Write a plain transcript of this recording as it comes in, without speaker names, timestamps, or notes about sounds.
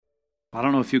I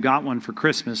don't know if you got one for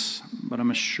Christmas, but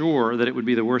I'm sure that it would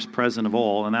be the worst present of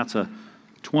all, and that's a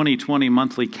 2020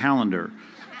 monthly calendar.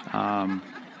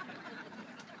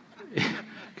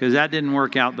 Because that didn't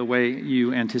work out the way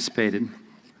you anticipated.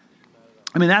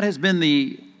 I mean, that has been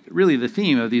really the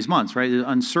theme of these months, right? The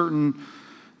uncertain,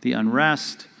 the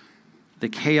unrest, the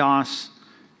chaos.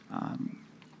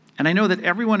 And I know that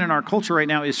everyone in our culture right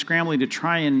now is scrambling to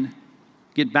try and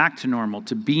get back to normal,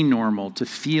 to be normal, to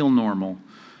feel normal.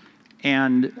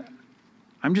 And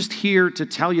I'm just here to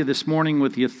tell you this morning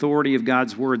with the authority of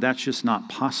God's word, that's just not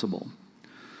possible.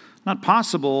 Not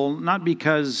possible, not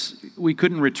because we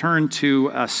couldn't return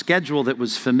to a schedule that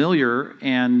was familiar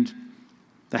and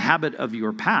the habit of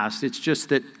your past. It's just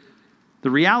that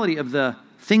the reality of the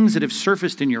things that have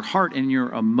surfaced in your heart and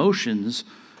your emotions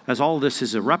as all this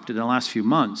has erupted in the last few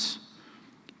months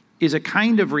is a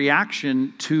kind of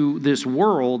reaction to this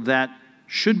world that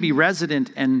should be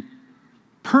resident and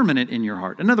permanent in your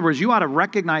heart. In other words, you ought to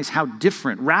recognize how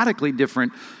different, radically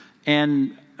different,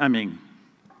 and I mean,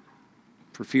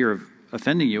 for fear of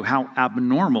offending you, how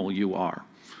abnormal you are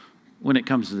when it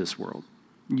comes to this world.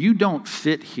 You don't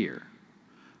fit here.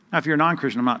 Now, if you're a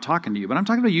non-Christian, I'm not talking to you, but I'm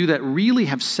talking to you that really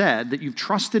have said that you've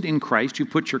trusted in Christ, you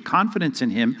put your confidence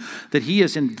in Him, that He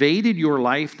has invaded your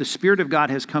life, the Spirit of God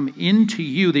has come into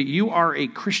you, that you are a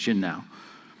Christian now.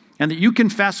 And that you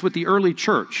confess with the early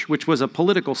church, which was a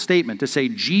political statement, to say,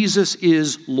 Jesus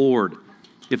is Lord.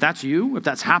 If that's you, if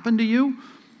that's happened to you,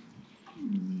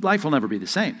 life will never be the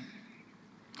same.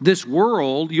 This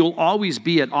world, you'll always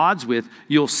be at odds with.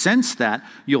 You'll sense that.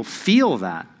 You'll feel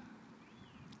that.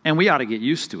 And we ought to get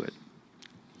used to it.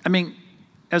 I mean,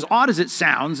 as odd as it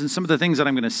sounds, and some of the things that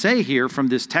I'm going to say here from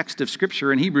this text of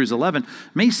Scripture in Hebrews 11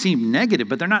 may seem negative,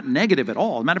 but they're not negative at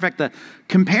all. As a matter of fact, the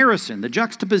comparison, the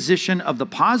juxtaposition of the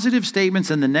positive statements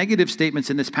and the negative statements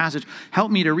in this passage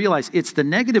help me to realize it's the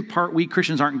negative part we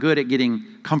Christians aren't good at getting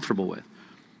comfortable with.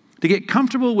 To get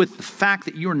comfortable with the fact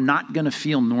that you're not going to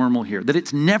feel normal here, that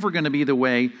it's never going to be the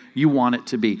way you want it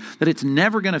to be, that it's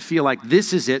never going to feel like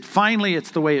this is it, finally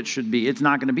it's the way it should be. It's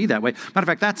not going to be that way. Matter of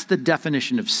fact, that's the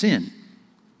definition of sin.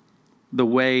 The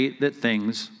way that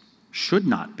things should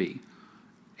not be.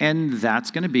 And that's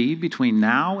going to be between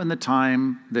now and the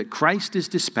time that Christ is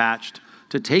dispatched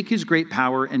to take His great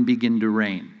power and begin to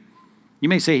reign. You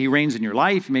may say He reigns in your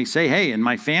life. You may say, hey, in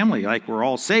my family, like we're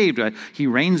all saved, He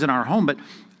reigns in our home. But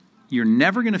you're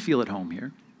never going to feel at home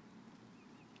here.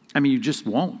 I mean, you just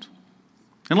won't.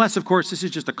 Unless, of course, this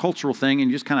is just a cultural thing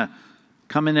and you just kind of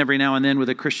come in every now and then with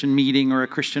a Christian meeting or a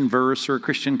Christian verse or a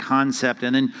Christian concept,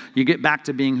 and then you get back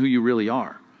to being who you really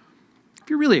are. If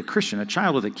you're really a Christian, a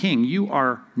child of the King, you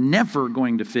are never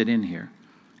going to fit in here.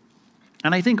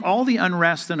 And I think all the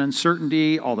unrest and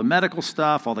uncertainty, all the medical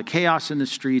stuff, all the chaos in the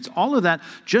streets, all of that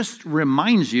just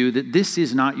reminds you that this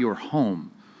is not your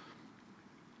home.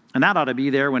 And that ought to be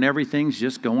there when everything's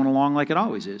just going along like it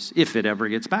always is, if it ever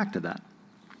gets back to that.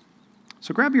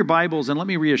 So grab your Bibles and let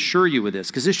me reassure you with this,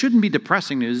 because this shouldn't be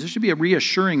depressing news. This should be a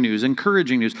reassuring news,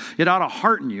 encouraging news. It ought to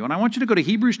hearten you. And I want you to go to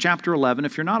Hebrews chapter 11,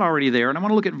 if you're not already there. And I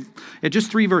want to look at just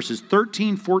 3 verses,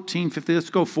 13, 14, 15. Let's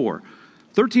go 4.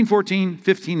 13, 14,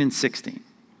 15, and 16.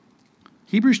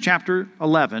 Hebrews chapter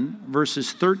 11,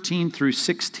 verses 13 through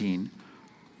 16,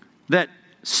 that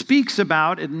speaks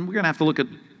about, and we're going to have to look at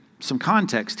some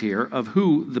context here of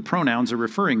who the pronouns are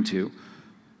referring to.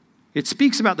 It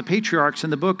speaks about the patriarchs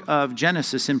in the book of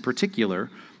Genesis in particular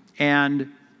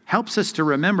and helps us to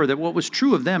remember that what was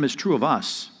true of them is true of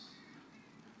us.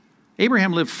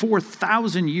 Abraham lived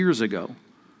 4,000 years ago,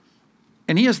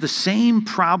 and he has the same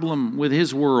problem with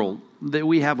his world that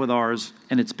we have with ours,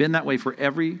 and it's been that way for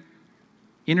every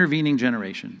intervening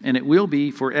generation, and it will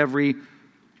be for every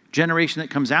generation that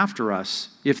comes after us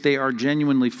if they are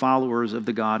genuinely followers of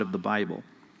the God of the Bible.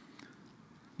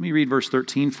 Let me read verse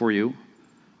 13 for you,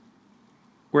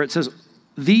 where it says,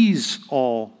 these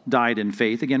all died in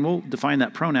faith. Again, we'll define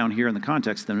that pronoun here in the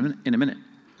context in a minute.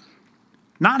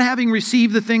 Not having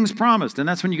received the things promised. And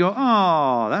that's when you go,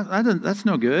 oh, that's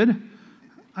no good.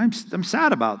 I'm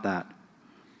sad about that.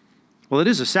 Well, it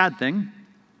is a sad thing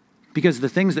because the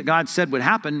things that God said would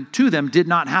happen to them did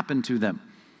not happen to them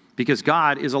because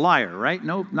God is a liar, right?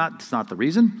 No, that's not the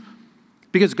reason.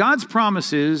 Because God's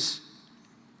promises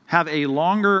have a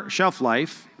longer shelf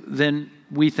life than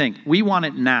we think. We want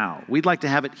it now. We'd like to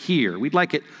have it here. We'd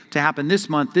like it to happen this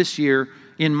month, this year,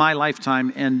 in my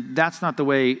lifetime, and that's not the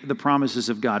way the promises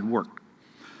of God work.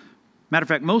 Matter of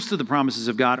fact, most of the promises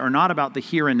of God are not about the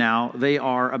here and now. They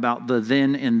are about the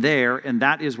then and there, and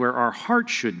that is where our heart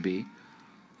should be.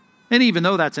 And even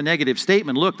though that's a negative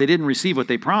statement, look, they didn't receive what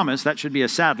they promised, that should be a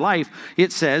sad life,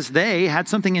 it says they had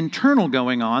something internal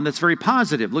going on that's very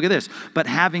positive. Look at this. But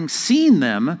having seen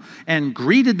them and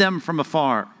greeted them from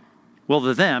afar. Well,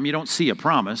 to them, you don't see a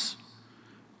promise.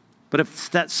 But it's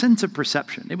that sense of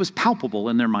perception. It was palpable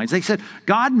in their minds. They said,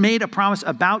 God made a promise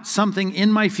about something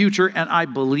in my future, and I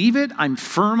believe it. I'm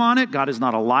firm on it. God is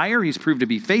not a liar. He's proved to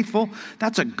be faithful.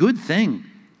 That's a good thing.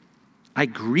 I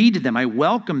greeted them. I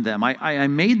welcomed them. I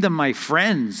made them my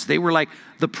friends. They were like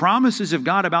the promises of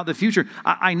God about the future.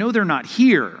 I know they're not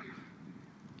here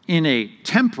in a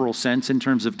temporal sense in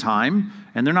terms of time,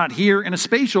 and they're not here in a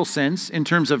spatial sense in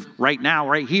terms of right now,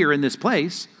 right here in this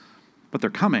place, but they're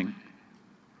coming.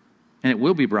 And it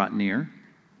will be brought near.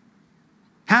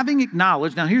 Having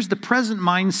acknowledged, now here's the present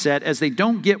mindset as they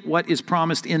don't get what is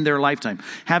promised in their lifetime.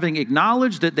 Having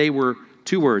acknowledged that they were,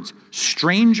 two words,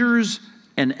 strangers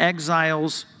and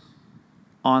exiles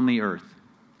on the earth.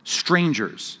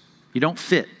 Strangers. You don't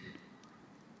fit.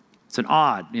 It's an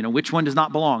odd, which one does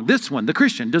not belong? This one, the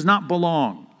Christian, does not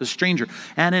belong. The stranger.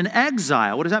 And an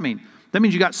exile, what does that mean? That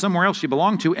means you got somewhere else you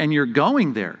belong to and you're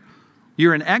going there.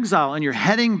 You're in exile and you're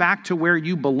heading back to where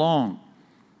you belong.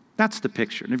 That's the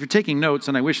picture. And if you're taking notes,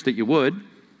 and I wish that you would,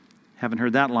 haven't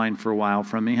heard that line for a while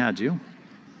from me, had you?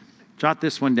 Jot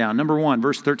this one down. Number 1,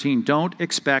 verse 13, don't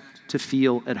expect to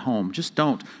feel at home. Just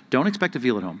don't. Don't expect to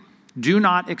feel at home. Do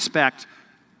not expect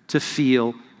to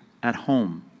feel at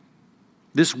home.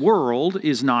 This world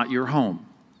is not your home.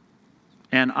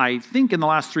 And I think in the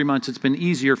last 3 months, it's been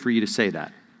easier for you to say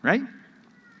that, right?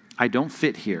 I don't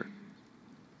fit here.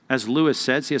 As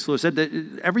C.S. Lewis said,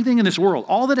 that everything in this world,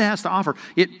 all that it has to offer,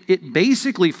 it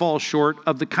basically falls short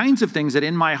of the kinds of things that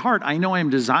in my heart I know I am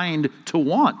designed to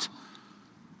want.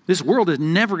 This world is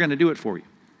never going to do it for you.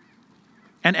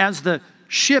 And as the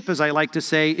ship, as I like to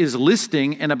say, is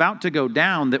listing and about to go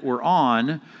down that we're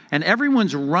on, and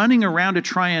everyone's running around to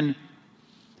try and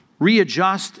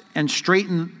readjust and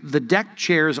straighten the deck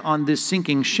chairs on this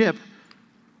sinking ship,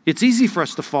 it's easy for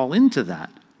us to fall into that.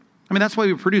 I mean, that's why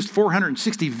we produced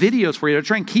 460 videos for you to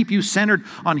try and keep you centered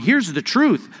on here's the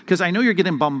truth, because I know you're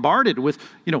getting bombarded with,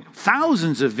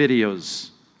 thousands of videos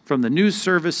from the news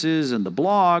services and the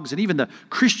blogs and even the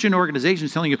Christian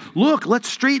organizations telling you, look, let's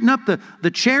straighten up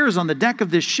the chairs on the deck of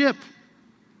this ship.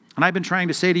 And I've been trying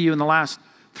to say to you in the last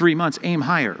 3 months, aim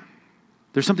higher.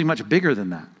 There's something much bigger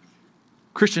than that.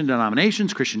 Christian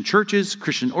denominations, Christian churches,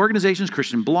 Christian organizations,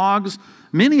 Christian blogs,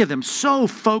 many of them so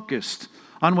focused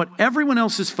on what everyone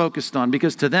else is focused on,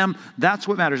 because to them, that's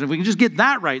what matters. And if we can just get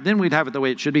that right, then we'd have it the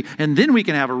way it should be, and then we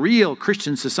can have a real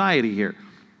Christian society here.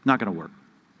 Not going to work.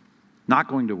 Not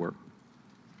going to work.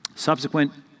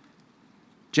 Subsequent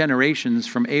generations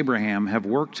from Abraham have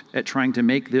worked at trying to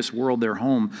make this world their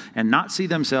home and not see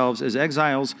themselves as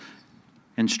exiles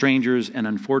and strangers, and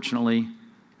unfortunately,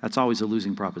 that's always a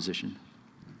losing proposition.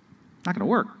 Not going to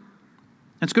work.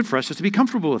 And it's good for us just to be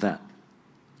comfortable with that.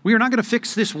 We are not going to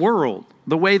fix this world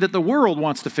the way that the world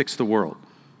wants to fix the world.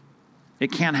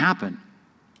 It can't happen.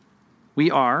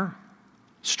 We are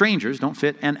strangers, don't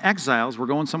fit, and exiles, we're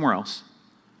going somewhere else.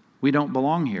 We don't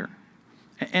belong here.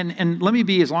 And let me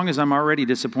be, as long as I'm already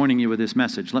disappointing you with this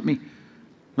message, let me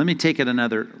take it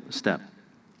another step.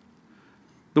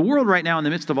 The world right now, in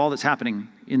the midst of all that's happening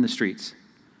in the streets,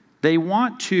 they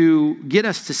want to get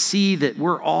us to see that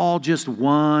we're all just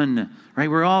one, right?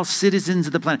 We're all citizens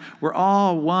of the planet. We're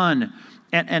all one.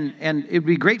 And it'd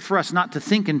be great for us not to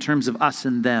think in terms of us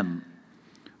and them.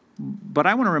 But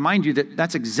I want to remind you that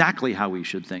that's exactly how we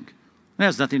should think. It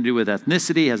has nothing to do with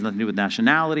ethnicity, it has nothing to do with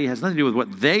nationality, it has nothing to do with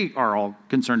what they are all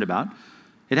concerned about.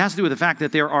 It has to do with the fact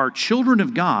that there are children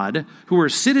of God who are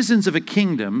citizens of a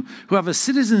kingdom, who have a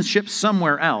citizenship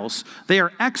somewhere else. They are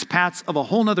expats of a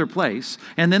whole other place.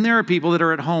 And then there are people that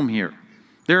are at home here.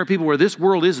 There are people where this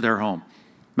world is their home.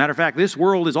 Matter of fact, this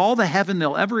world is all the heaven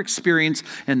they'll ever experience,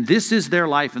 and this is their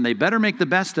life, and they better make the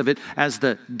best of it as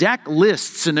the deck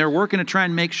lists, and they're working to try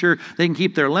and make sure they can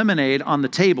keep their lemonade on the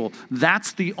table.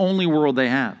 That's the only world they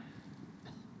have.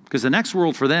 Because the next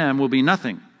world for them will be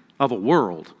nothing of a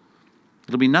world.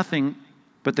 It'll be nothing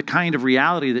but the kind of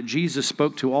reality that Jesus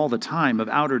spoke to all the time of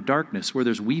outer darkness, where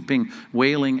there's weeping,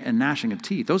 wailing, and gnashing of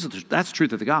teeth. That's the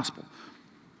truth of the gospel.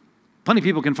 Plenty of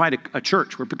people can find a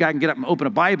church where a guy can get up and open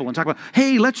a Bible and talk about,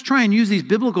 hey, let's try and use these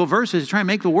biblical verses to try and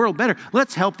make the world better.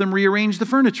 Let's help them rearrange the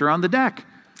furniture on the deck.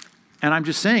 And I'm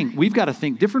just saying, we've got to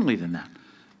think differently than that.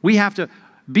 We have to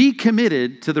be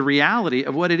committed to the reality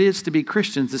of what it is to be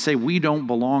Christians, to say we don't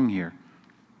belong here.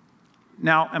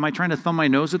 Now, am I trying to thumb my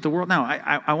nose at the world? No,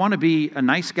 I want to be a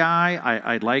nice guy.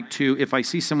 I'd like to, if I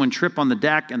see someone trip on the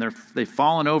deck and they've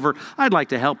fallen over, I'd like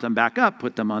to help them back up,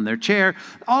 put them on their chair.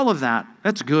 All of that,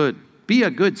 that's good. Be a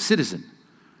good citizen.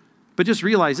 But just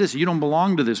realize this, you don't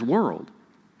belong to this world,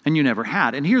 and you never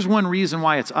had. And here's one reason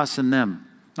why it's us and them.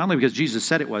 Not only because Jesus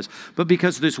said it was, but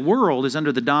because this world is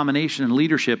under the domination and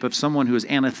leadership of someone who is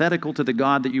antithetical to the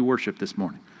God that you worship this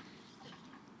morning.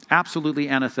 Absolutely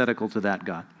antithetical to that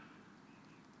God.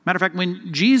 Matter of fact,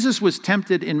 when Jesus was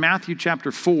tempted in Matthew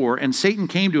chapter 4, and Satan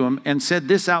came to him and said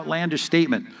this outlandish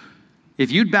statement, if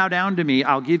you'd bow down to me,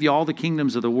 I'll give you all the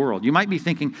kingdoms of the world. You might be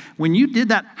thinking, when you did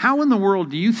that, how in the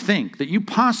world do you think that you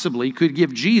possibly could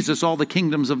give Jesus all the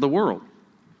kingdoms of the world?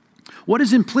 What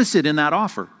is implicit in that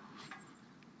offer?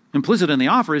 Implicit in the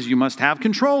offer is you must have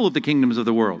control of the kingdoms of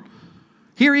the world.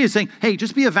 Here he is saying, hey,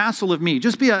 just be a vassal of me.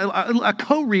 Just be a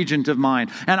co-regent of mine,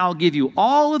 and I'll give you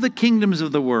all of the kingdoms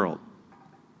of the world.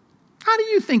 How do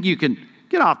you think you can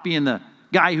get off being the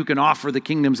guy who can offer the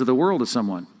kingdoms of the world to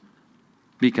someone?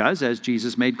 Because, as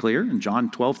Jesus made clear in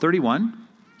John 12:31,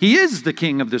 he is the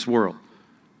king of this world.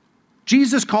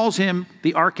 Jesus calls him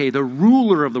the arche, the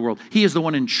ruler of the world. He is the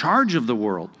one in charge of the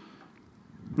world.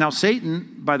 Now,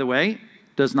 Satan, by the way,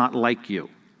 does not like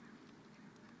you.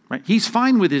 Right? He's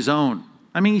fine with his own.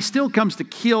 I mean, he still comes to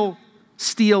kill,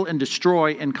 steal, and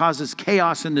destroy and causes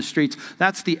chaos in the streets.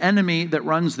 That's the enemy that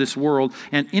runs this world.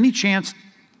 And any chance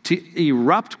to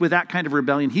erupt with that kind of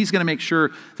rebellion, he's going to make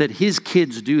sure that his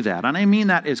kids do that. And I mean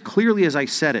that as clearly as I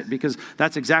said it, because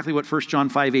that's exactly what 1 John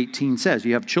 5:18 says.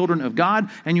 You have children of God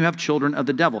and you have children of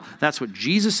the devil. That's what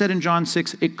Jesus said in John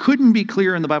 6. It couldn't be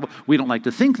clearer in the Bible. We don't like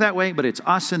to think that way, but it's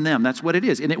us and them. That's what it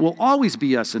is. And it will always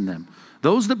be us and them.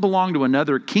 Those that belong to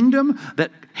another kingdom,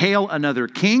 that hail another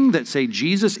king, that say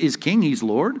Jesus is king, he's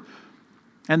Lord,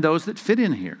 and those that fit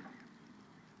in here.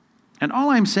 And all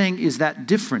I'm saying is that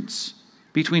difference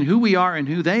between who we are and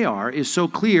who they are is so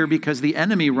clear because the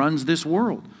enemy runs this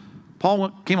world. Paul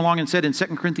came along and said in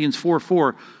 2 Corinthians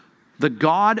 4:4, the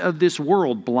God of this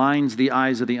world blinds the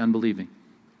eyes of the unbelieving.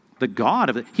 The God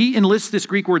of it. He enlists this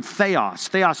Greek word theos.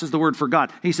 Theos is the word for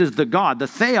God. He says the God, the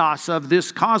theos of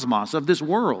this cosmos, of this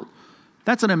world.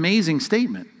 That's an amazing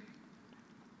statement.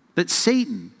 That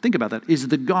Satan, think about that, is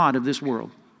the God of this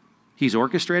world. He's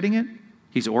orchestrating it.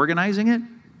 He's organizing it.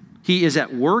 He is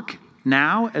at work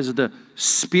now as the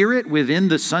spirit within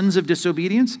the sons of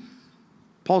disobedience.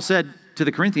 Paul said to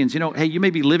the Corinthians, hey, you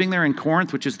may be living there in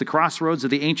Corinth, which is the crossroads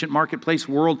of the ancient marketplace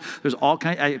world. There's all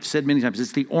kinds, I've said many times,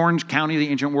 it's the Orange County of the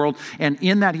ancient world. And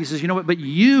in that he says, but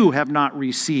you have not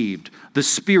received the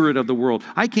spirit of the world.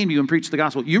 I came to you and preached the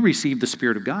gospel. You received the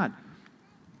Spirit of God.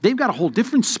 They've got a whole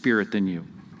different spirit than you.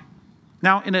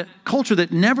 Now, in a culture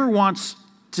that never wants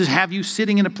to have you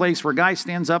sitting in a place where a guy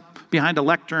stands up behind a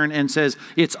lectern and says,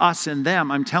 it's us and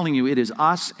them, I'm telling you, it is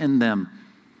us and them.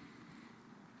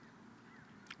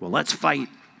 Well, let's fight.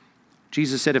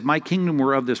 Jesus said, if my kingdom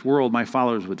were of this world, my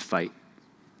followers would fight.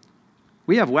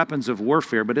 We have weapons of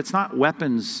warfare, but it's not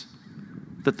weapons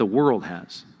that the world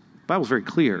has. The Bible's very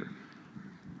clear.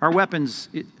 Our weapons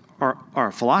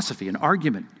are philosophy and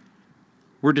argument.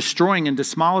 We're destroying and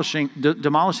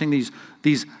demolishing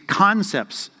these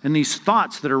concepts and these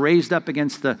thoughts that are raised up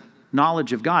against the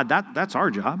knowledge of God. That's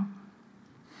our job.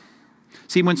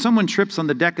 See, when someone trips on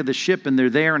the deck of the ship and they're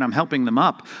there and I'm helping them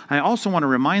up, I also want to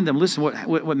remind them, listen,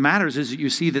 what matters is that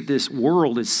you see that this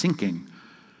world is sinking.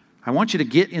 I want you to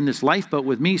get in this lifeboat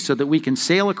with me so that we can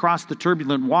sail across the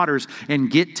turbulent waters and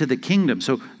get to the kingdom.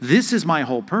 So this is my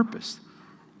whole purpose.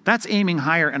 That's aiming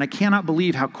higher, and I cannot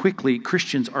believe how quickly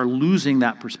Christians are losing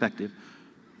that perspective.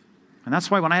 And that's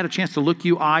why when I had a chance to look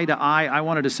you eye to eye, I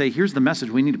wanted to say, here's the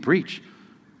message we need to preach.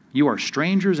 You are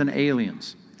strangers and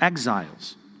aliens,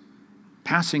 exiles,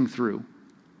 passing through.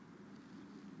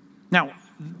 Now,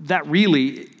 that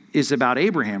really is about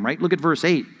Abraham, right? Look at verse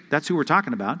 8. That's who we're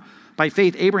talking about. By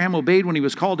faith, Abraham obeyed when he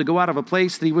was called to go out of a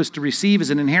place that he was to receive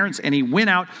as an inheritance, and he went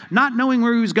out not knowing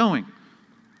where he was going.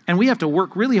 And we have to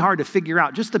work really hard to figure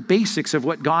out just the basics of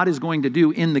what God is going to do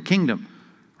in the kingdom,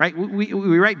 right? We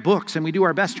write books and we do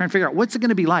our best trying to figure out what's it going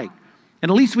to be like.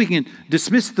 And at least we can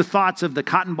dismiss the thoughts of the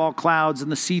cotton ball clouds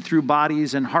and the see-through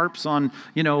bodies and harps on,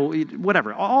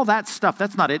 whatever. All that stuff,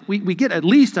 that's not it. We get at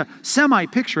least a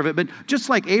semi-picture of it, but just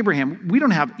like Abraham, we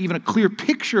don't have even a clear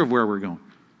picture of where we're going.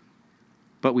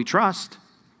 But we trust.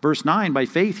 Verse 9, by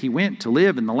faith he went to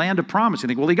live in the land of promise. You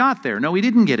think, well, he got there. No, he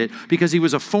didn't get it because he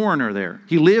was a foreigner there.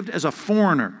 He lived as a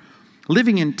foreigner,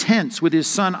 living in tents with his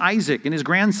son Isaac and his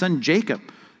grandson Jacob,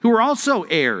 who are also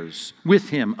heirs with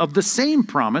him of the same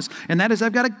promise, and that is,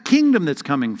 I've got a kingdom that's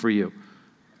coming for you.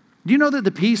 Do you know that the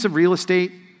piece of real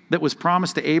estate that was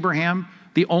promised to Abraham,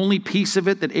 the only piece of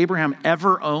it that Abraham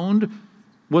ever owned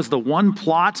was the one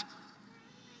plot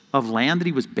of land that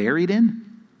he was buried in?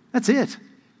 That's it.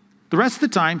 The rest of the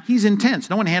time, he's intense.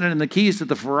 No one handed him the keys to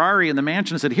the Ferrari and the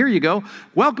mansion and said, here you go,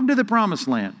 welcome to the promised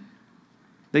land.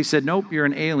 They said, nope, you're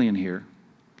an alien here.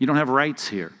 You don't have rights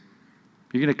here.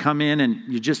 You're going to come in and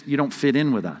you don't fit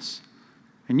in with us.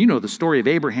 And you know the story of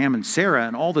Abraham and Sarah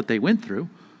and all that they went through.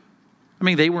 I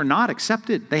mean, they were not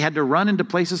accepted. They had to run into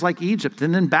places like Egypt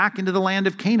and then back into the land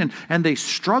of Canaan, and they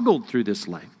struggled through this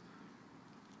life.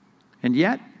 And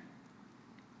yet,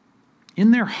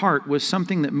 in their heart was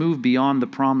something that moved beyond the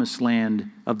promised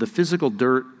land of the physical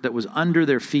dirt that was under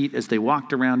their feet as they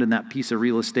walked around in that piece of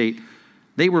real estate.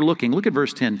 They were looking, look at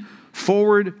verse 10,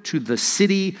 forward to the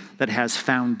city that has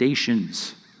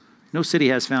foundations. No city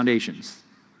has foundations.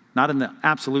 Not in the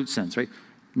absolute sense, right?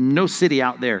 No city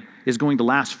out there is going to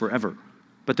last forever.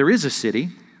 But there is a city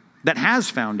that has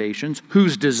foundations,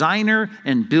 whose designer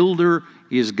and builder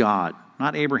is God.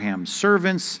 Not Abraham's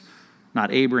servants,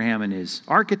 not Abraham and his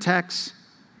architects.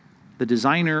 The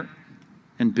designer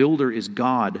and builder is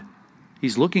God.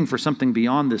 He's looking for something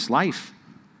beyond this life.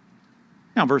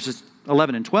 Now, verses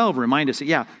 11 and 12 remind us that,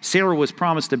 yeah, Sarah was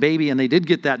promised a baby, and they did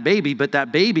get that baby, but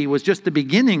that baby was just the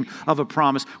beginning of a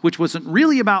promise, which wasn't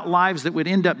really about lives that would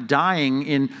end up dying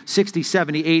in 60,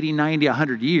 70, 80, 90,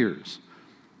 100 years.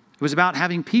 It was about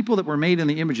having people that were made in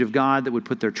the image of God that would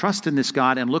put their trust in this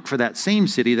God and look for that same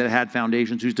city that had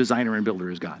foundations, whose designer and builder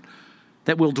is God,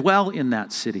 that will dwell in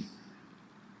that city.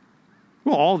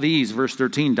 Well, all these, verse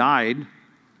 13, died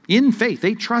in faith.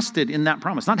 They trusted in that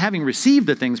promise, not having received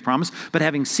the things promised, but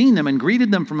having seen them and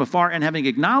greeted them from afar and having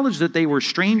acknowledged that they were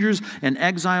strangers and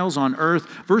exiles on earth.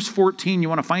 Verse 14, you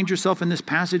want to find yourself in this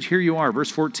passage? Here you are, verse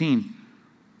 14.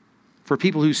 For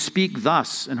people who speak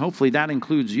thus, and hopefully that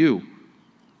includes you.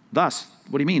 Thus,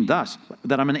 what do you mean thus?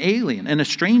 That I'm an alien and a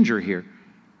stranger here.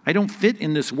 I don't fit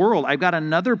in this world. I've got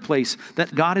another place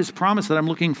that God has promised that I'm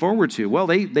looking forward to. Well,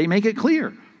 they make it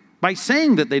clear by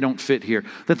saying that they don't fit here,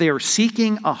 that they are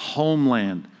seeking a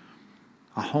homeland.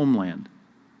 A homeland.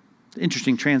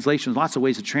 Interesting translations, lots of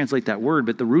ways to translate that word,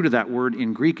 but the root of that word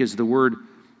in Greek is the word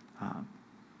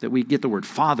that we get the word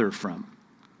father from.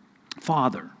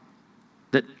 Father.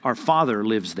 That our father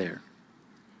lives there.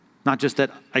 Not just that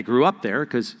I grew up there,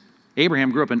 because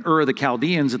Abraham grew up in Ur of the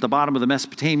Chaldeans at the bottom of the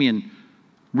Mesopotamian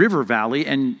river valley,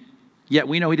 and yet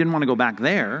we know he didn't want to go back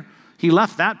there. He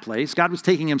left that place. God was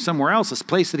taking him somewhere else, a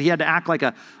place that he had to act like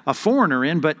a foreigner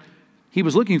in, but he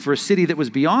was looking for a city that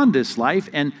was beyond this life,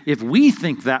 and if we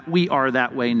think that we are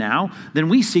that way now, then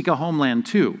we seek a homeland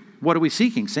too. What are we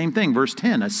seeking? Same thing, verse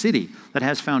 10, a city that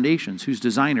has foundations, whose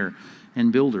designer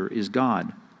and builder is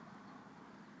God.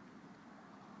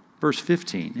 Verse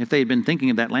 15, if they had been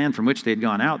thinking of that land from which they had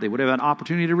gone out, they would have had an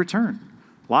opportunity to return.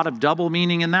 A lot of double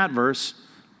meaning in that verse.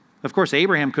 Of course,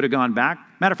 Abraham could have gone back.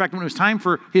 Matter of fact, when it was time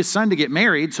for his son to get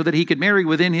married so that he could marry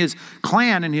within his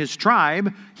clan and his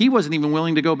tribe, he wasn't even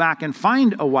willing to go back and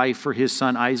find a wife for his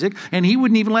son Isaac, and he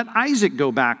wouldn't even let Isaac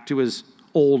go back to his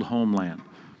old homeland.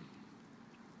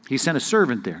 He sent a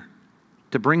servant there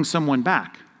to bring someone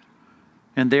back.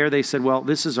 And there they said, well,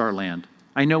 this is our land.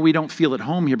 I know we don't feel at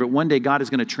home here, but one day God is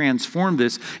going to transform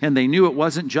this. And they knew it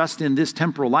wasn't just in this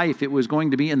temporal life. It was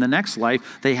going to be in the next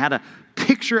life. They had a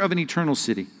picture of an eternal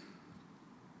city.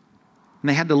 And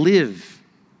they had to live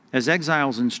as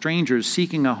exiles and strangers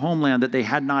seeking a homeland that they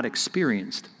had not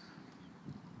experienced.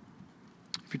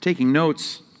 If you're taking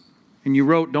notes and you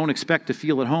wrote, don't expect to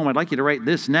feel at home, I'd like you to write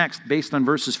this next based on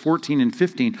verses 14 and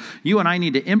 15. You and I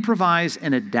need to improvise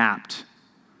and adapt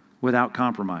without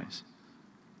compromise.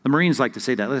 The Marines like to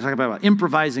say that. Let's talk about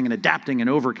improvising and adapting and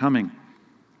overcoming.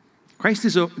 Christ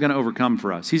is going to overcome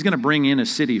for us. He's going to bring in a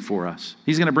city for us.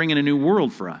 He's going to bring in a new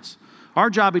world for us. Our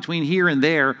job between here and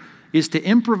there is to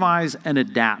improvise and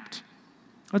adapt.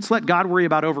 Let's let God worry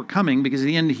about overcoming, because at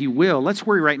the end he will. Let's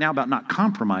worry right now about not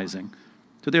compromising.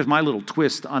 So there's my little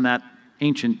twist on that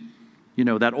ancient,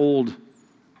 that old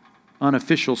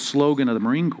unofficial slogan of the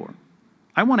Marine Corps.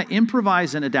 I want to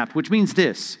improvise and adapt, which means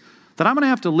this, that I'm going to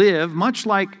have to live much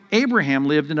like Abraham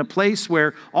lived, in a place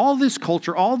where all this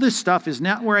culture, all this stuff is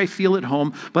not where I feel at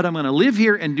home, but I'm going to live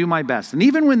here and do my best. And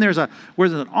even when there's an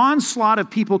onslaught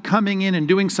of people coming in and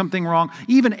doing something wrong,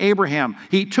 even Abraham,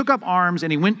 he took up arms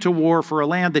and he went to war for a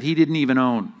land that he didn't even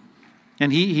own.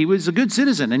 And he was a good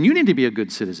citizen, and you need to be a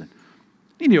good citizen.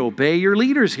 You need to obey your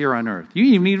leaders here on earth. You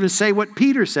even need to say what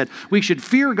Peter said. We should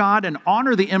fear God and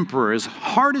honor the emperor, as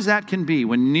hard as that can be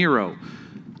when Nero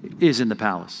is in the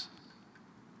palace.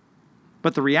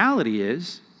 But the reality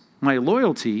is, my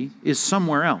loyalty is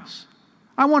somewhere else.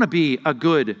 I want to be a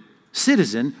good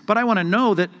citizen, but I want to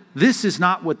know that this is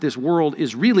not what this world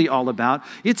is really all about.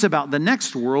 It's about the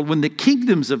next world, when the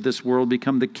kingdoms of this world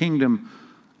become the kingdom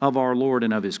of our Lord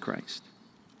and of his Christ.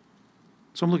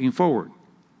 So I'm looking forward.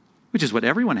 which is what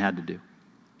everyone had to do.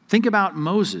 Think about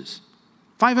Moses.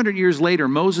 500 years later,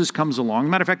 Moses comes along.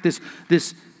 Matter of fact,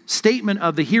 this statement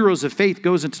of the heroes of faith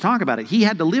goes into talk about it. He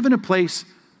had to live in a place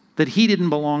that he didn't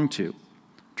belong to.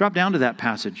 Drop down to that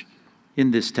passage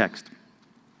in this text.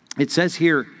 It says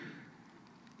here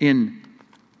in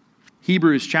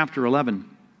Hebrews chapter 11.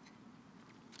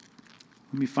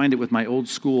 Let me find it with my old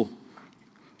school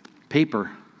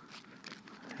paper.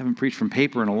 I haven't preached from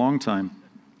paper in a long time.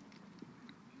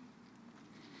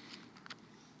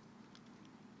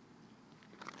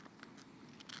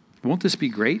 Won't this be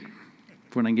great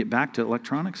when I get back to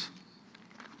electronics?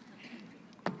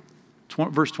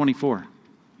 Verse 24.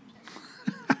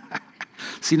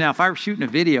 See, now, if I were shooting a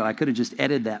video, I could have just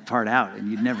edited that part out and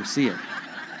you'd never see it.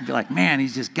 You'd be like, man,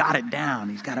 he's just got it down.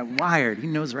 He's got it wired. He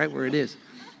knows right where it is.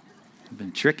 I've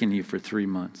been tricking you for 3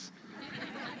 months.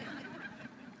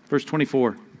 Verse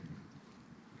 24.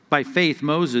 By faith,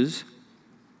 Moses,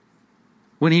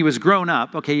 when he was grown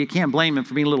up, okay, you can't blame him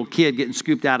for being a little kid getting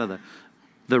scooped out of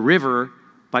the river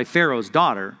by Pharaoh's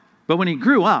daughter. But when he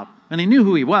grew up, and he knew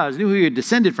who he was, knew who he had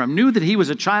descended from, knew that he was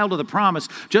a child of the promise,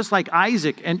 just like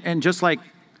Isaac and just like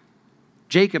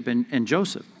Jacob and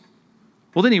Joseph.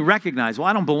 Well, then he recognized, well,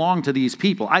 I don't belong to these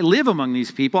people. I live among these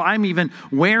people. I'm even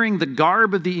wearing the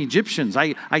garb of the Egyptians.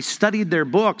 I studied their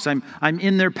books. I'm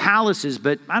in their palaces,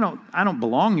 but I don't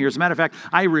belong here. As a matter of fact,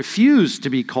 I refuse to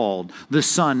be called the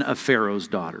son of Pharaoh's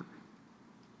daughter.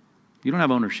 You don't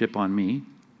have ownership on me.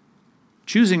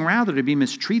 Choosing rather to be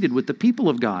mistreated with the people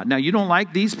of God. Now, you don't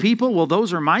like these people? Well,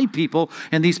 those are my people.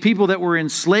 And these people that were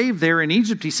enslaved there in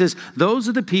Egypt, he says, those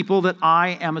are the people that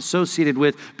I am associated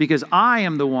with because I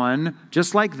am the one,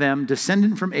 just like them,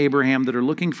 descendant from Abraham, that are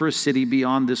looking for a city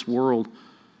beyond this world.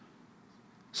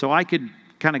 So I could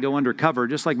kind of go undercover,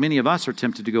 just like many of us are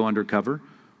tempted to go undercover.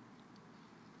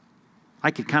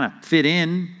 I could kind of fit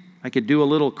in. I could do a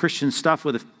little Christian stuff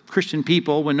with Christian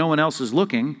people when no one else is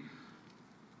looking.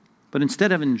 But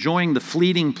instead of enjoying the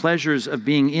fleeting pleasures of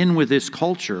being in with this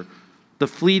culture, the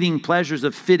fleeting pleasures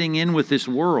of fitting in with this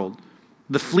world,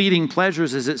 the fleeting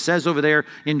pleasures, as it says over there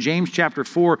in James chapter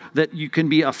 4, that you can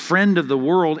be a friend of the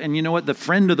world, and you know what? The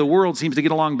friend of the world seems to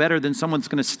get along better than someone that's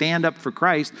going to stand up for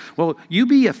Christ. Well, you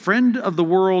be a friend of the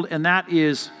world, and that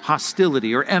is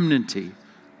hostility or enmity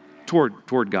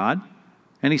toward God.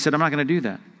 And he said, I'm not going to do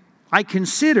that. I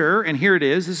consider, and here it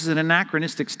is, this is an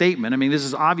anachronistic statement. I mean, this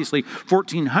is obviously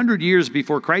 1,400 years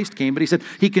before Christ came, but he said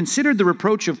he considered the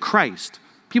reproach of Christ,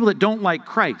 people that don't like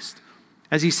Christ.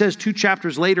 As he says 2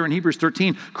 chapters later in Hebrews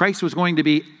 13, Christ was going to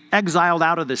be exiled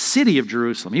out of the city of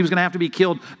Jerusalem. He was going to have to be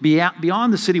killed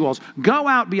beyond the city walls. Go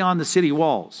out beyond the city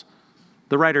walls.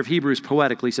 The writer of Hebrews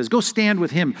poetically says, go stand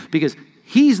with him because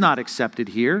he's not accepted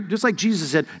here. Just like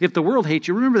Jesus said, if the world hates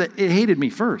you, remember that it hated me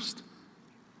first.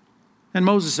 And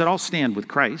Moses said, I'll stand with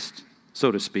Christ,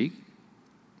 so to speak.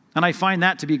 And I find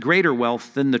that to be greater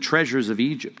wealth than the treasures of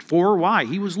Egypt. For why?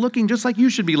 He was looking just like you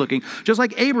should be looking, just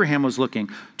like Abraham was looking,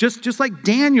 just like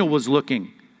Daniel was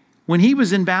looking when he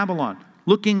was in Babylon,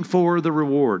 looking for the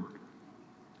reward.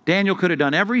 Daniel could have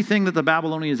done everything that the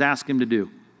Babylonians asked him to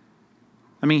do.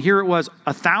 I mean, here it was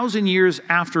 1,000 years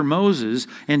after Moses,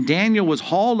 and Daniel was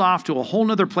hauled off to a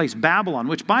whole other place, Babylon,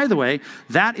 which, by the way,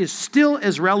 that is still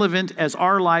as relevant as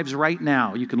our lives right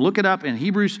now. You can look it up in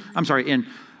in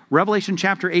Revelation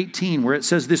chapter 18, where it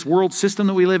says this world system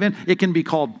that we live in, it can be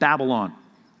called Babylon.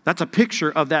 That's a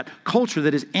picture of that culture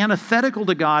that is antithetical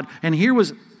to God. And here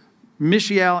was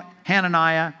Mishael,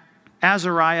 Hananiah,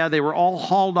 Azariah. They were all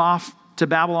hauled off to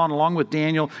Babylon along with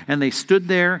Daniel, and they stood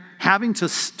there having to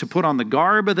put on the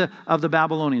garb of the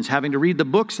Babylonians, having to read the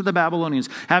books of the Babylonians,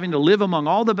 having to live among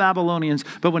all the Babylonians.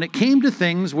 But when it came to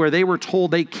things where they were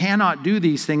told they cannot do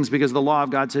these things because the law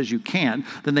of God says you can't,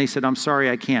 then they said, I'm sorry,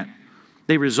 I can't.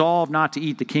 They resolved not to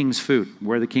eat the king's food,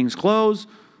 wear the king's clothes,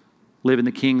 live in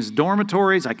the king's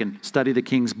dormitories. I can study the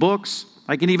king's books.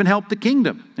 I can even help the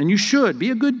kingdom. And you should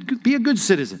be a good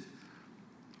citizen.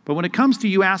 But when it comes to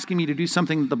you asking me to do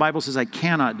something that the Bible says I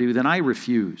cannot do, then I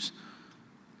refuse.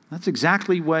 That's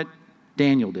exactly what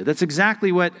Daniel did. That's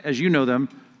exactly what, as you know them,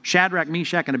 Shadrach,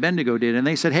 Meshach, and Abednego did. And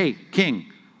they said, hey,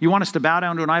 king, you want us to bow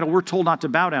down to an idol? We're told not to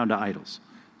bow down to idols.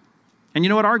 And you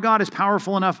know what? Our God is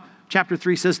powerful enough, chapter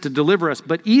 3 says, to deliver us.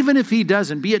 But even if he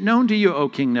doesn't, be it known to you, O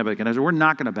King Nebuchadnezzar, we're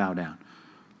not going to bow down.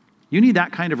 You need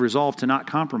that kind of resolve to not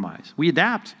compromise. We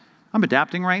adapt. I'm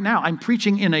adapting right now. I'm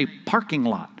preaching in a parking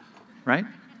lot, right?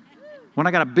 When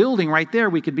I got a building right there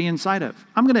we could be inside of.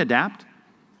 I'm going to adapt.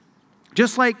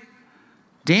 Just like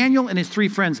Daniel and his 3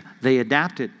 friends, they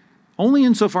adapted only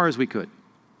insofar as we could.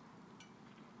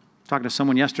 Talking to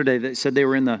someone yesterday that said they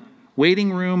were in the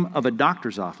waiting room of a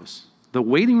doctor's office. The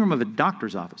waiting room of a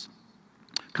doctor's office.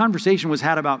 Conversation was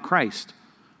had about Christ.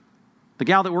 The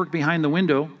gal that worked behind the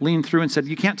window leaned through and said,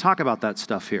 you can't talk about that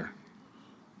stuff here.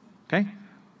 Okay?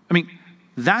 I mean,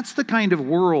 that's the kind of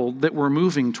world that we're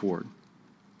moving toward.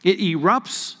 It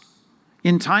erupts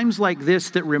in times like this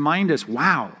that remind us,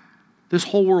 wow, this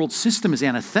whole world system is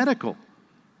antithetical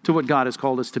to what God has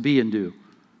called us to be and do.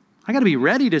 I got to be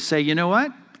ready to say, you know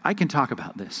what? I can talk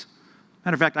about this.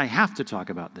 Matter of fact, I have to talk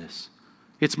about this.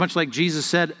 It's much like Jesus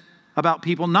said about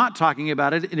people not talking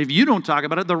about it, and if you don't talk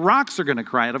about it, the rocks are going to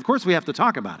cry out. Of course we have to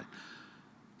talk about it.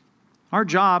 Our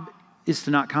job is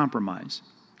to not compromise.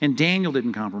 And Daniel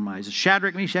didn't compromise.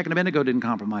 Shadrach, Meshach, and Abednego didn't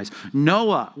compromise.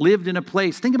 Noah lived in a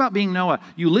place. Think about being Noah.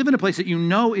 You live in a place that you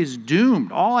know is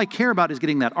doomed. All I care about is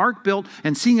getting that ark built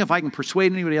and seeing if I can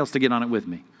persuade anybody else to get on it with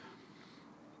me.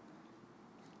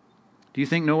 Do you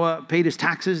think Noah paid his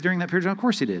taxes during that period? Of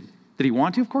course he did. Did he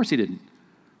want to? Of course he didn't.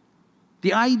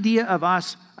 The idea of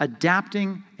us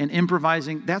adapting and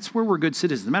improvising, that's where we're good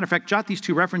citizens. As a matter of fact, jot these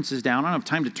two references down. I don't have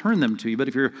time to turn them to you, but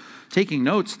if you're taking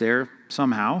notes there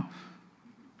somehow,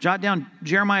 jot down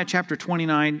Jeremiah chapter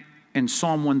 29 and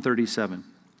Psalm 137.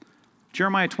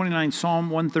 Jeremiah 29, Psalm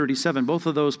 137, both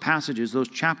of those passages, those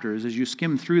chapters, as you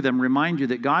skim through them, remind you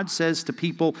that God says to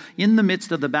people in the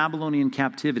midst of the Babylonian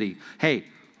captivity, hey,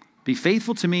 be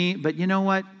faithful to me, but you know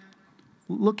what?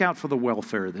 Look out for the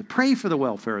welfare. Pray for the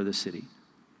welfare of the city.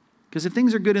 Because if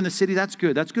things are good in the city, that's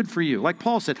good. That's good for you. Like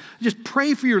Paul said, just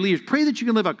pray for your leaders. Pray that you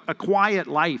can live a quiet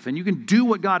life and you can do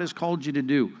what God has called you to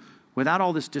do without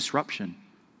all this disruption.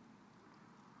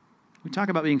 We talk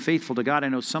about being faithful to God. I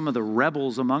know some of the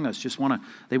rebels among us just want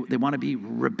to, they want to be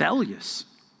rebellious.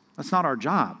 That's not our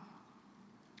job.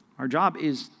 Our job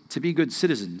is to be good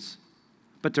citizens,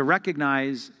 but to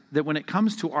recognize that when it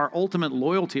comes to our ultimate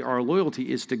loyalty, our loyalty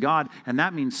is to God, and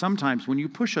that means sometimes when you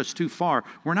push us too far,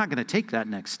 we're not going to take that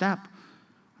next step.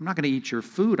 I'm not going to eat your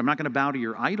food. I'm not going to bow to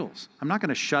your idols. I'm not going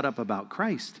to shut up about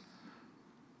Christ.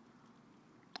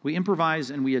 We improvise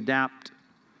and we adapt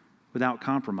without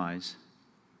compromise.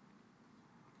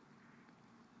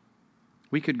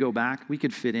 We could go back. We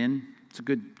could fit in. It's a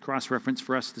good cross-reference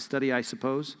for us to study, I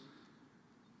suppose.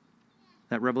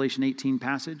 That Revelation 18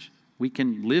 passage. We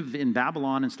can live in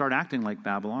Babylon and start acting like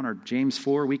Babylon. Or James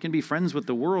 4, we can be friends with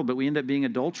the world, but we end up being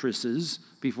adulteresses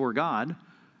before God.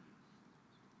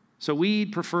 So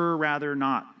we'd prefer rather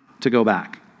not to go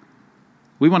back.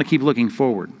 We want to keep looking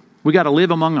forward. We got to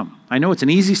live among them. I know it's an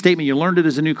easy statement. You learned it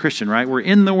as a new Christian, right? We're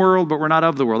in the world, but we're not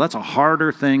of the world. That's a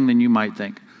harder thing than you might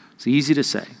think. It's easy to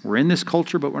say. We're in this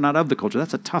culture, but we're not of the culture.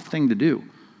 That's a tough thing to do.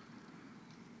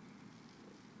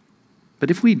 But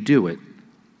if we do it,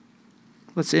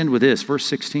 let's end with this, verse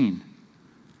 16.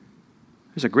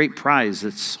 There's a great prize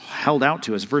that's held out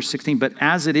to us. Verse 16, but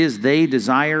as it is, they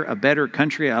desire a better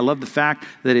country. I love the fact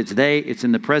that it's they. It's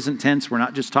in the present tense. We're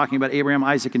not just talking about Abraham,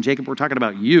 Isaac, and Jacob. We're talking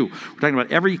about you. We're talking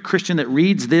about every Christian that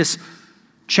reads this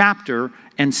chapter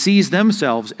and sees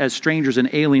themselves as strangers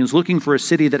and aliens looking for a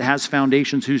city that has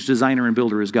foundations whose designer and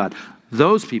builder is God.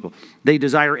 Those people, they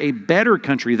desire a better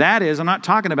country. That is, I'm not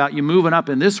talking about you moving up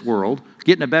in this world,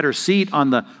 getting a better seat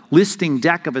on the listing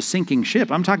deck of a sinking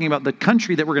ship. I'm talking about the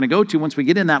country that we're going to go to once we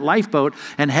get in that lifeboat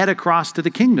and head across to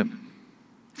the kingdom.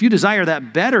 If you desire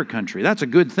that better country, that's a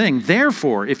good thing.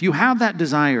 Therefore, if you have that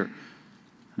desire,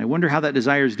 and I wonder how that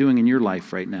desire is doing in your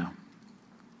life right now.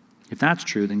 If that's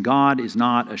true, then God is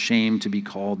not ashamed to be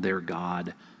called their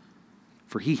God.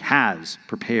 For he has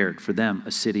prepared for them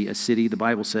a city, the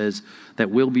Bible says,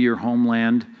 that will be your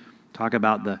homeland. Talk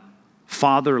about the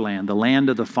fatherland, the land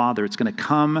of the Father. It's going to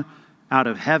come out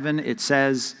of heaven, it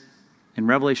says in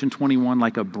Revelation 21,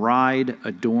 like a bride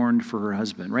adorned for her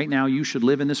husband. Right now, you should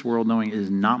live in this world knowing it is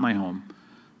not my home.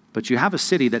 But you have a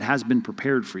city that has been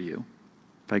prepared for you.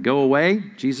 If I go away,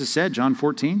 Jesus said, John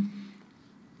 14,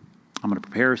 I'm going to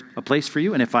prepare a place for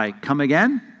you. And if I come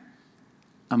again,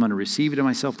 I'm going to receive you to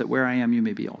myself, that where I am, you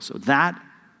may be also. That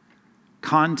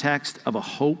context of a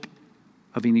hope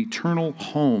of an eternal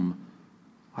home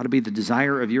ought to be the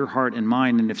desire of your heart and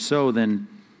mind. And if so, then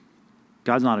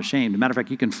God's not ashamed. As a matter of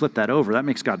fact, you can flip that over. That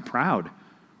makes God proud.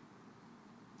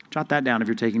 Jot that down if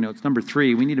you're taking notes. Number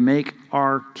 3, we need to make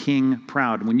our King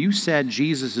proud. When you said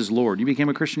Jesus is Lord, you became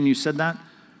a Christian and you said that?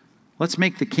 Let's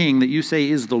make the King that you say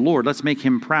is the Lord, let's make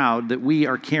him proud that we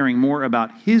are caring more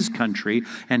about his country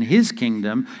and his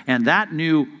kingdom and that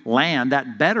new land,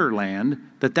 that better land,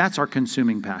 that's our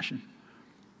consuming passion.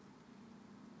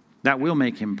 That will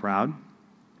make him proud.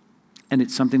 And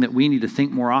it's something that we need to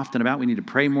think more often about. We need to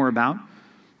pray more about.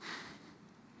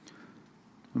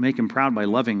 We make him proud by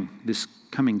loving this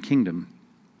coming kingdom.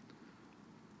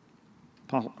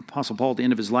 Apostle Paul at the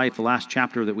end of his life, the last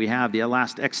chapter that we have, the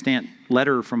last extant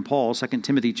letter from Paul, 2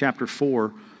 Timothy chapter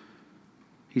 4,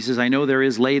 he says, I know there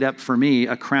is laid up for me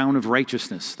a crown of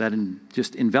righteousness that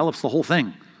just envelops the whole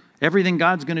thing. Everything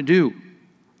God's going to do.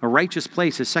 A righteous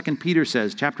place, as 2 Peter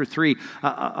says, chapter 3,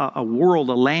 a world,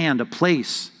 a land, a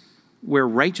place where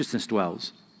righteousness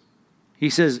dwells. He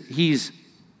says, he's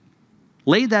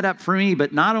laid that up for me,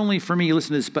 but not only for me, listen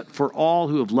to this, but for all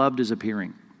who have loved his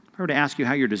appearing. If I were to ask you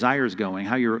how your desire is going,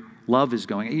 how your love is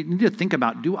going, you need to think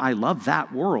about, do I love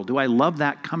that world? Do I love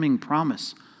that coming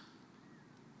promise?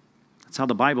 That's how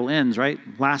the Bible ends, right?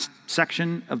 Last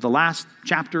section of the last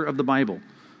chapter of the Bible.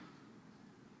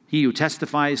 He who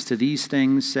testifies to these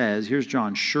things says, here's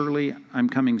John, surely I'm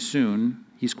coming soon.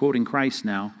 He's quoting Christ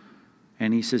now.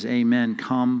 And he says, amen,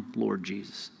 come, Lord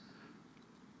Jesus.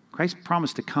 Christ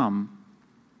promised to come.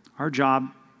 Our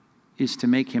job is to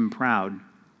make him proud.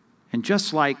 And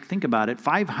just like, think about it,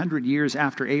 500 years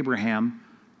after Abraham,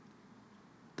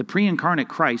 the pre-incarnate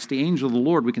Christ, the angel of the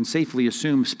Lord, we can safely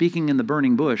assume, speaking in the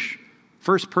burning bush,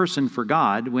 first person for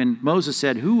God, when Moses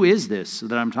said, who is this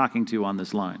that I'm talking to on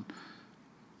this line?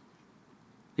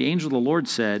 The angel of the Lord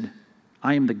said,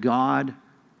 I am the God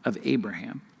of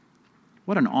Abraham.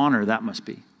 What an honor that must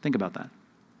be. Think about that.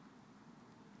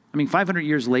 I mean, 500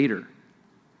 years later,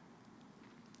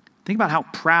 think about how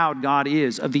proud God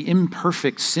is of the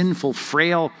imperfect, sinful,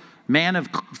 frail, man of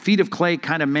feet of clay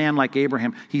kind of man like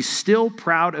Abraham. He's still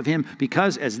proud of him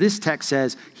because, as this text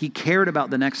says, he cared about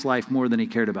the next life more than he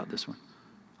cared about this one.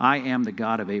 I am the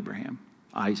God of Abraham,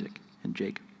 Isaac, and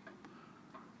Jacob.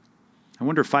 I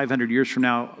wonder if 500 years from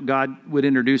now, God would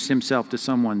introduce himself to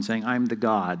someone saying, I'm the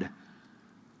God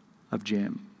of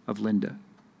Jim, of Linda,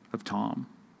 of Tom,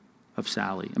 of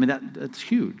Sally. I mean, that's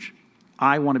huge.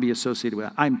 I want to be associated with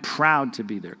that. I'm proud to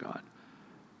be their God.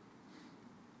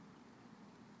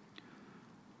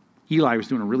 Eli was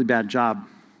doing a really bad job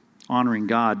honoring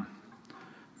God.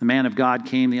 The man of God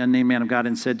came, the unnamed man of God,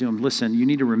 and said to him, listen, you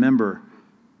need to remember,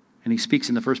 and he speaks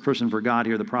in the first person for God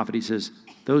here, the prophet, he says,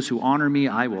 those who honor me,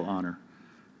 I will honor.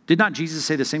 Did not Jesus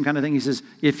say the same kind of thing? He says,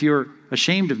 if you're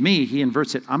ashamed of me, he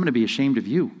inverts it, I'm going to be ashamed of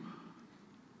you.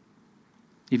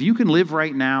 If you can live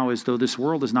right now as though this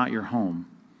world is not your home,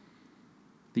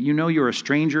 that you know you're a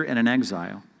stranger and an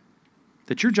exile,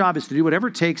 that your job is to do whatever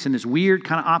it takes in this weird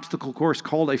kind of obstacle course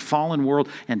called a fallen world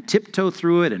and tiptoe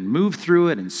through it and move through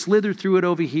it and slither through it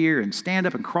over here and stand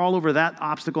up and crawl over that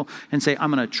obstacle and say,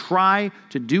 I'm going to try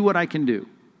to do what I can do.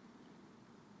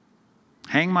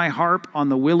 Hang my harp on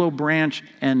the willow branch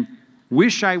and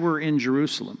wish I were in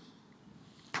Jerusalem.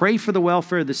 Pray for the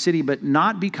welfare of the city, but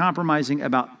not be compromising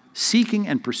about seeking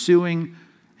and pursuing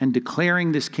and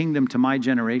declaring this kingdom to my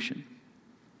generation.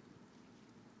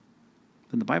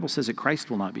 Then the Bible says that Christ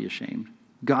will not be ashamed.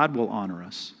 God will honor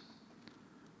us.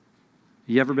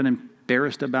 You ever been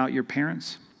embarrassed about your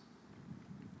parents?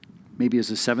 Maybe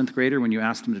as a 7th grader when you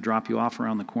asked them to drop you off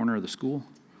around the corner of the school?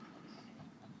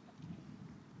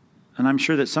 And I'm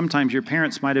sure that sometimes your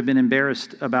parents might have been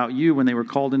embarrassed about you when they were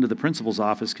called into the principal's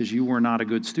office because you were not a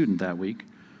good student that week.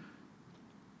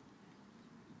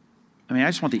 I mean, I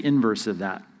just want the inverse of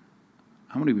that.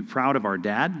 I want to be proud of our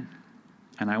dad,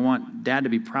 and I want dad to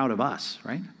be proud of us,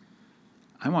 right?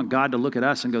 I want God to look at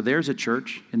us and go, there's a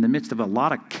church in the midst of a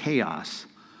lot of chaos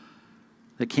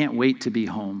that can't wait to be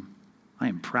home. I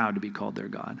am proud to be called their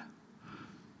God.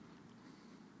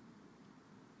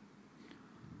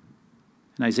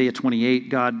 In Isaiah 28,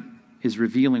 God is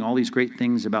revealing all these great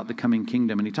things about the coming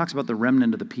kingdom, and he talks about the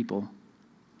remnant of the people.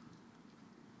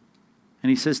 And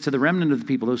he says to the remnant of the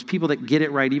people, those people that get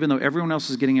it right, even though everyone else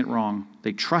is getting it wrong,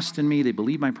 they trust in me, they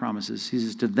believe my promises. He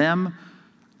says, to them,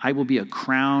 I will be a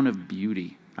crown of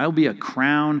beauty. I will be a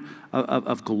crown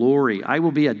of glory. I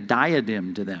will be a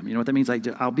diadem to them. You know what that means?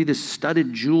 I'll be this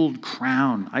studded, jeweled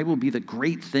crown. I will be the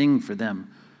great thing for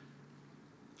them.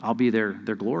 I'll be their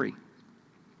glory.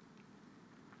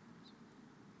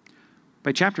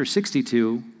 By chapter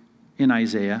 62 in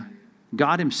Isaiah,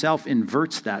 God himself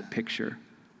inverts that picture.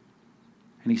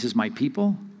 And he says, my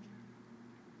people,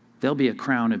 they'll be a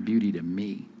crown of beauty to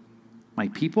me. My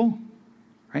people,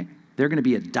 right? They're going to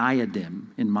be a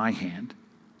diadem in my hand.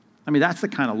 I mean, that's the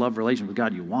kind of love relation with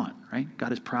God you want, right?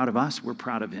 God is proud of us. We're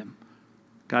proud of him.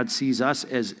 God sees us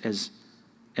as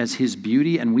his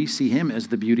beauty, and we see him as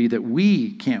the beauty that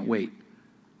we can't wait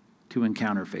to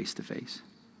encounter face to face.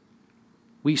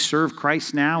 We serve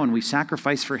Christ now and we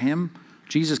sacrifice for him.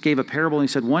 Jesus gave a parable and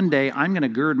he said, one day I'm going to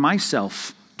gird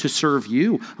myself to serve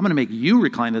you. I'm going to make you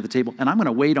recline at the table and I'm going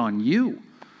to wait on you.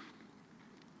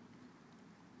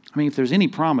 I mean, if there's any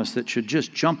promise that should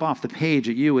just jump off the page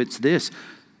at you, it's this.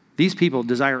 These people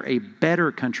desire a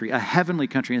better country, a heavenly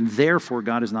country, and therefore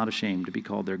God is not ashamed to be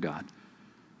called their God.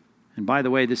 And by the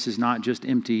way, this is not just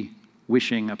empty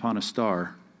wishing upon a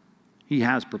star. He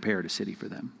has prepared a city for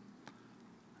them.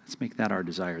 Let's make that our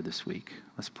desire this week.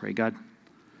 Let's pray. God,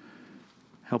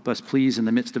 help us, please, in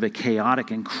the midst of a chaotic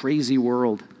and crazy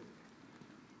world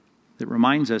that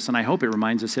reminds us, and I hope it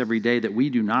reminds us every day, that we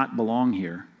do not belong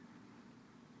here.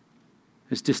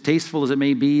 As distasteful as it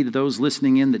may be to those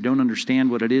listening in that don't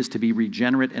understand what it is to be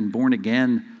regenerate and born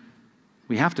again,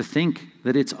 we have to think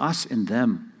that it's us and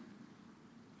them.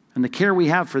 And the care we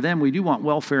have for them, we do want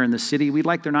welfare in the city. We'd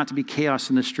like there not to be chaos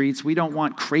in the streets. We don't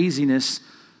want craziness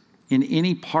in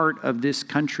any part of this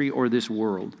country or this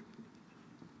world.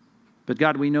 But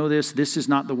God, we know this is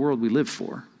not the world we live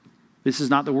for. This is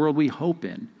not the world we hope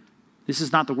in. This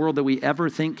is not the world that we ever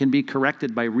think can be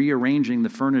corrected by rearranging the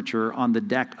furniture on the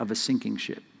deck of a sinking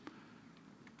ship.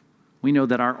 We know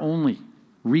that our only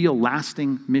real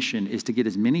lasting mission is to get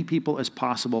as many people as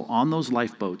possible on those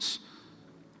lifeboats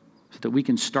so that we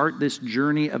can start this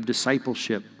journey of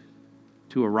discipleship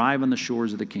to arrive on the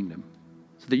shores of the kingdom.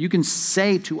 So that you can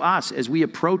say to us as we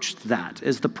approach that,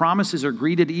 as the promises are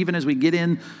greeted, even as we get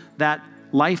in that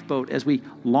lifeboat, as we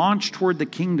launch toward the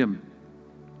kingdom,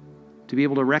 to be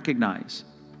able to recognize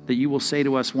that you will say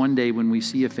to us one day when we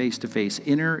see you face to face,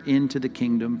 enter into the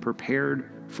kingdom prepared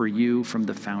for you from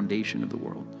the foundation of the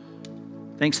world.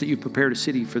 Thanks that you've prepared a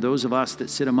city for those of us that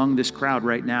sit among this crowd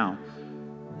right now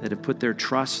that have put their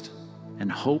trust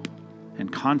and hope and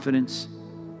confidence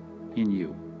in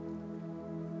you.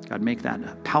 God, make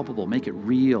that palpable, make it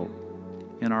real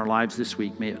in our lives this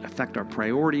week. May it affect our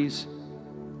priorities,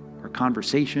 our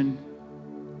conversation,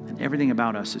 and everything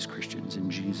about us as Christians. In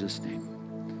Jesus' name.